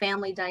in the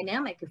family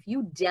dynamic, if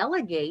you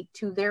delegate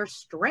to their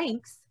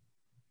strengths,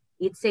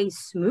 it's a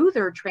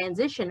smoother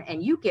transition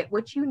and you get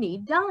what you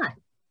need done.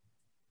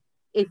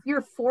 If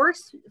you're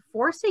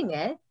forcing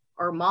it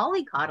or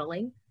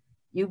mollycoddling,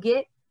 you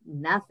get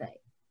nothing.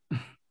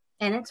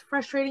 And it's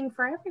frustrating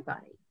for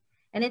everybody.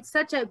 And it's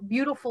such a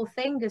beautiful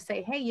thing to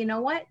say, hey, you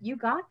know what? You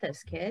got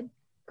this, kid.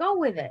 Go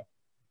with it.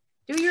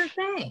 Do your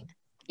thing.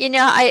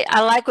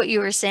 I like what you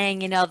were saying,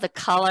 the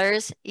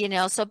colors,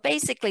 so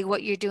basically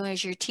what you're doing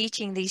is you're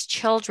teaching these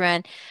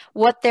children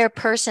what their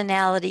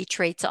personality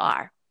traits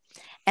are,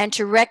 and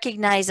to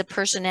recognize a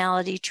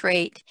personality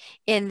trait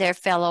in their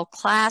fellow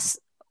class,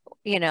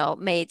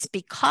 mates,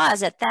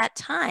 because at that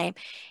time,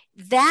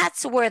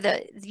 that's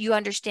where you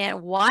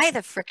understand why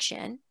the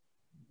friction.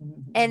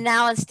 And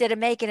now instead of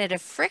making it a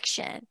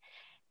friction,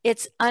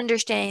 it's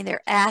understanding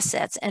their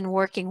assets and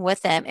working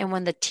with them. And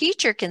when the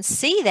teacher can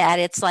see that,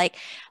 it's like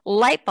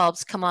light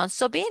bulbs come on.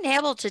 So being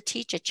able to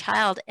teach a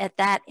child at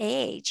that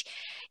age,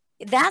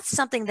 that's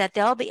something that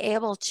they'll be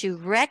able to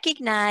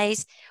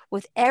recognize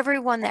with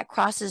everyone that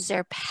crosses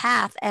their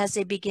path as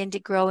they begin to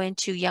grow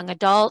into young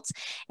adults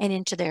and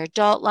into their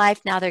adult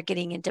life. Now they're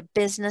getting into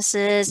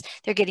businesses,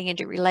 they're getting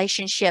into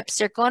relationships.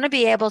 They're going to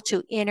be able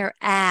to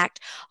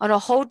interact on a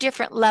whole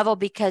different level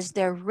because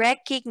they're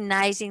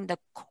recognizing the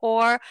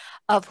core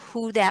of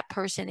who that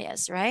person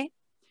is, right?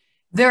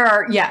 There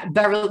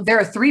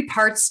are three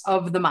parts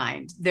of the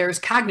mind. There's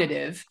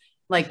cognitive,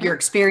 like your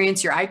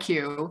experience, your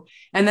IQ.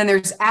 And then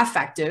there's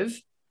affective,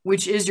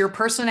 which is your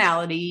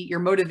personality, your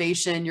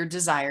motivation, your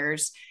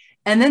desires.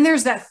 And then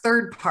there's that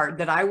third part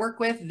that I work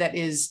with that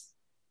is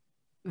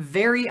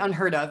very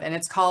unheard of. And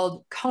it's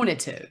called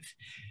conative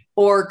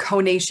or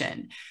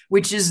conation,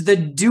 which is the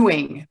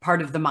doing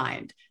part of the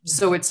mind.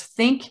 So it's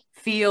think,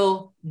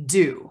 feel,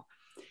 do.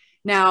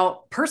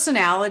 Now,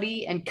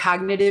 personality and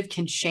cognitive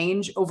can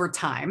change over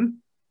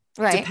time,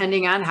 right,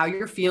 depending on how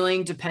you're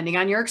feeling, depending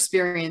on your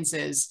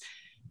experiences.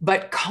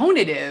 But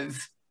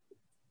conative,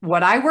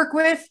 what I work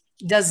with,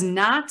 does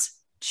not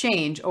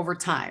change over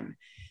time.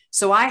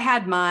 So I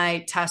had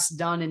my test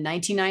done in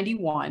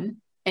 1991,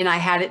 and I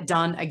had it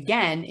done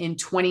again in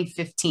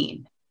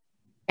 2015.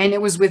 And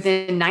it was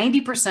within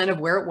 90%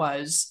 of where it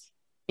was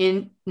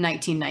in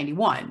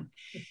 1991.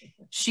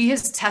 She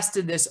has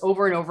tested this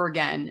over and over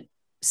again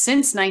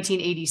since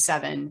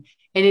 1987,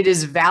 and it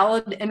is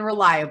valid and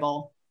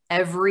reliable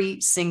every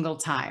single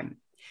time.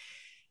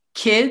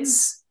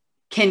 Kids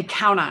can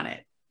count on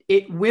it.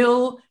 It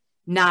will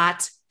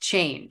not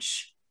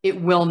change.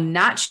 It will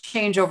not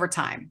change over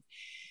time.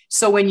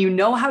 So when you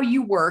know how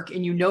you work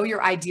and you know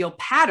your ideal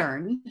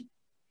pattern,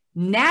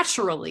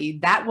 naturally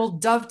that will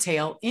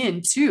dovetail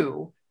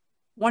into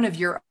one of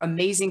your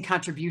amazing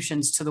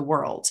contributions to the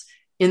world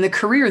in the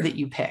career that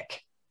you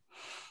pick.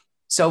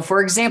 So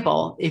for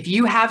example, if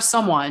you have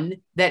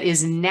someone that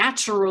is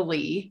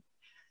naturally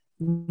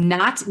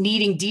not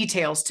needing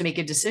details to make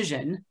a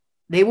decision,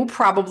 they will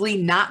probably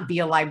not be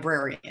a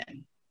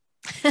librarian.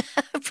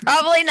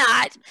 Probably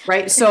not.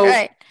 Right. So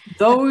right.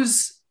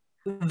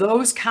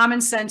 Those common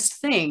sense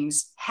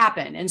things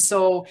happen. And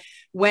so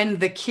when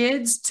the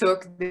kids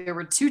there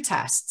were two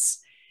tests,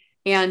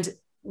 and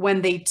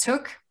when they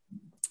took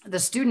the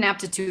student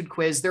aptitude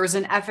quiz, there was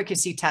an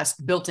efficacy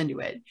test built into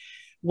it.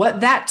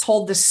 What that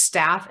told the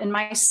staff and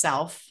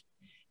myself,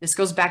 this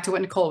goes back to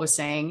what Nicole was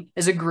saying,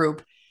 as a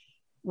group,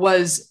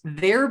 was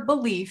their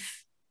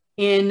belief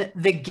in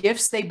the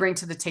gifts they bring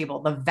to the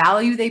table, the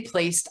value they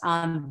placed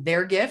on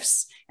their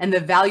gifts and the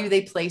value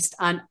they placed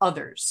on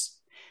others.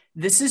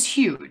 This is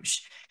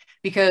huge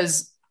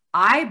because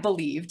I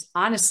believed,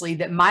 honestly,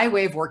 that my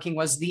way of working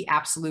was the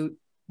absolute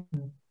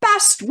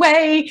best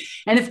way.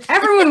 And if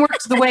everyone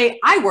worked the way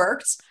I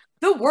worked,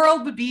 the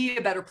world would be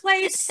a better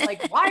place.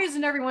 Like, why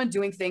isn't everyone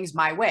doing things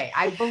my way?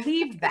 I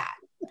believed that.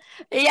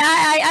 Yeah,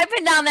 I've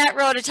been down that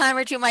road a time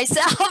or two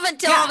myself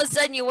until all of a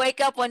sudden you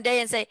wake up one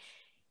day and say,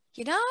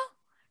 you know,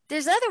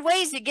 there's other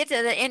ways to get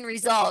to the end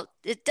result.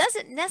 It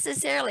doesn't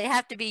necessarily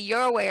have to be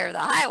your way or the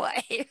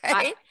highway,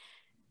 right?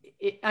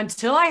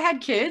 Until I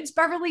had kids,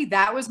 Beverly,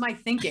 that was my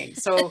thinking.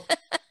 So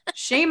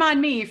shame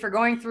on me for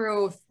going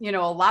through, a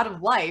lot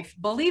of life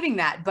believing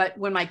that. But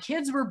when my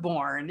kids were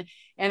born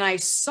and I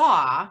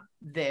saw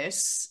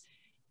this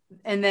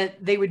and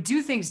that they would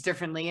do things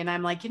differently, and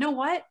I'm like, you know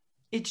what?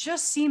 It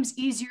just seems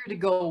easier to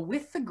go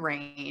with the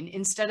grain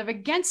instead of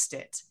against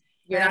it.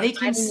 They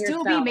can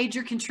still be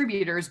major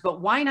contributors,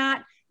 but why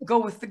not go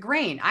with the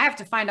grain? I have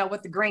to find out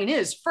what the grain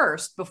is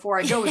first before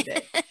I go with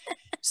it.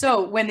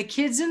 So when the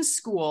kids in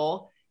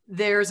school,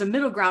 there's a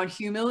middle ground,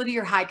 humility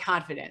or high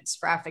confidence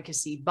for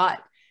efficacy.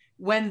 But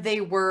when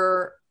they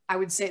were, I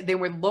would say they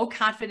were low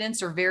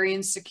confidence or very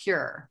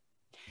insecure.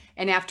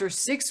 And after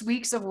 6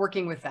 weeks of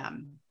working with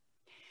them,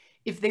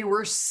 if they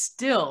were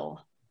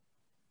still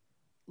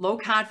low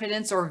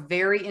confidence or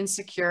very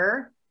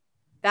insecure,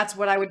 that's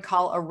what I would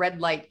call a red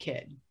light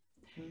kid.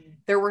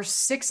 There were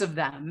 6 of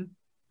them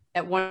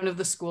at one of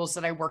the schools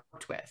that I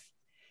worked with.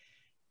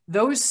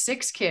 Those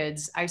 6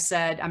 kids, I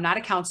said, I'm not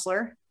a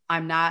counselor.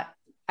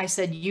 I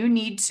said, you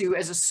need to,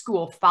 as a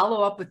school,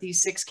 follow up with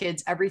these 6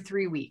 kids every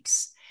 3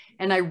 weeks.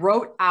 And I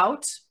wrote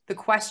out the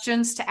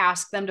questions to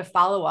ask them to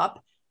follow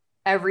up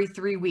every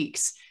 3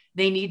 weeks.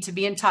 They need to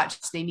be in touch.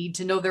 They need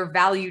to know they're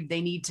valued.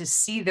 They need to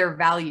see their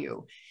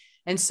value.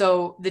 And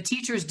so the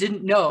teachers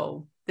didn't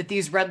know that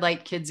these red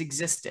light kids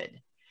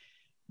existed.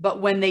 But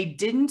when they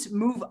didn't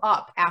move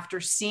up after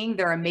seeing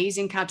their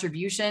amazing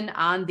contribution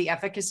on the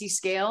efficacy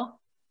scale,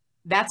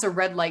 that's a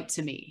red light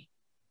to me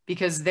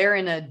because they're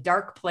in a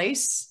dark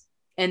place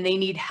and they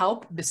need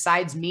help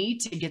besides me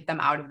to get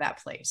them out of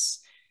that place.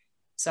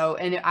 So,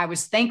 and I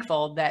was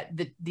thankful that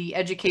the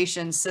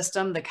education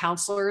system, the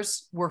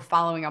counselors were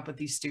following up with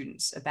these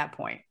students at that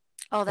point.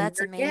 Oh, that's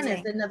amazing. Again,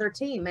 it's another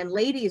team. And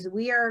ladies,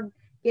 we are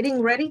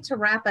getting ready to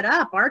wrap it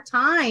up. Our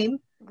time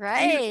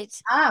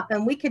is up,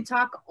 and we could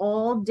talk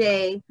all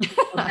day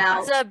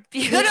about it's a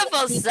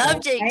beautiful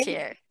subject right?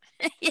 Here.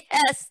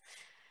 Yes.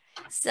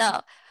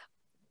 So,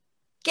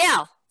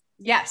 Gail.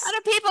 Yes. How do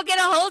people get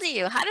a hold of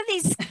you? How do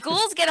these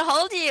schools get a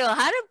hold of you?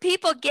 How do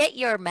people get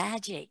your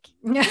magic?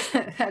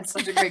 That's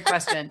such a great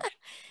question.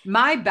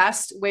 My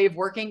best way of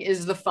working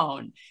is the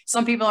phone.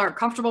 Some people aren't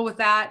comfortable with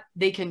that.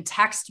 They can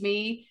text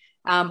me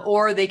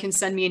or they can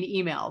send me an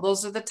email.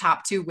 Those are the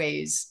top 2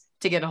 ways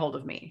to get a hold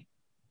of me.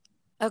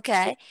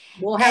 Okay.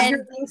 We'll have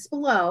your links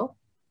below.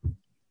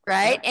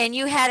 Right. And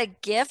you had a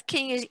gift.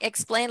 Can you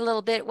explain a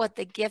little bit what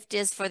the gift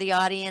is for the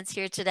audience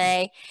here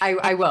today?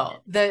 I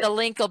will. The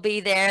link will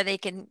be there. They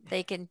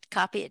can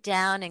copy it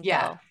down and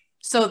go.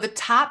 So the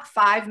top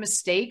 5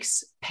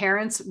 mistakes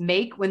parents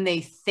make when they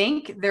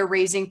think they're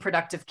raising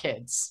productive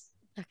kids.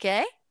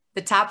 Okay.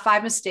 The top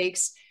 5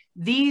 mistakes.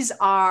 These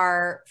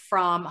are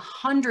from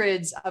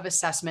hundreds of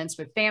assessments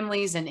with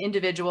families and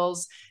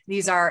individuals.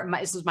 This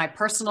is my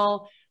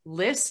personal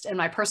list and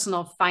my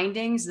personal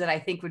findings that I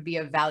think would be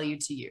of value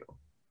to you.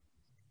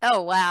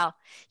 Oh, wow.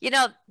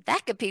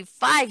 That could be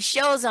 5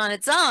 shows on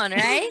its own,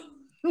 right?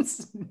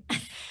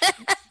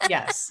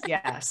 Yes.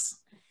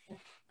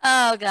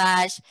 Oh,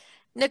 gosh.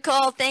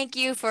 Nicole, thank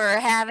you for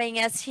having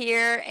us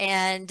here.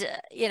 And,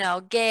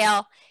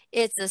 Gail,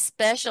 it's a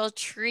special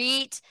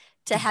treat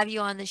to have you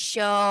on the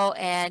show,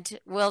 and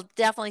we'll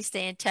definitely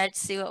stay in touch,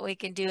 see what we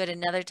can do at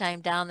another time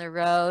down the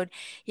road,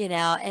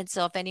 and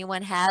so if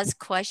anyone has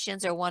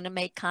questions or want to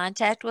make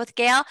contact with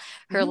Gail,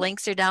 her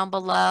links are down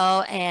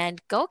below,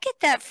 and go get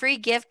that free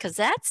gift because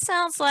that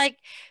sounds like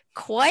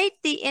quite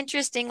the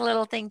interesting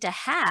little thing to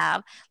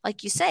have.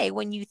 Like you say,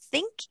 when you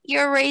think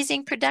you're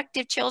raising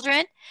productive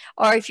children,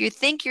 or if you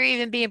think you're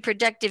even being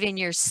productive in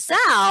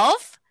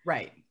yourself,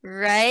 right,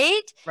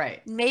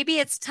 maybe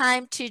it's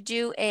time to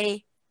do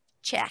a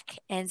check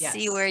and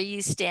see where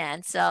you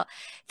stand. So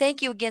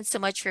thank you again so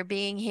much for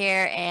being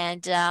here,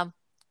 and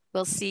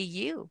we'll see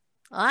you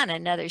on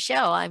another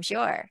show, I'm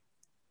sure.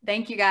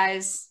 Thank you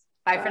guys.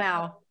 Bye for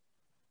now.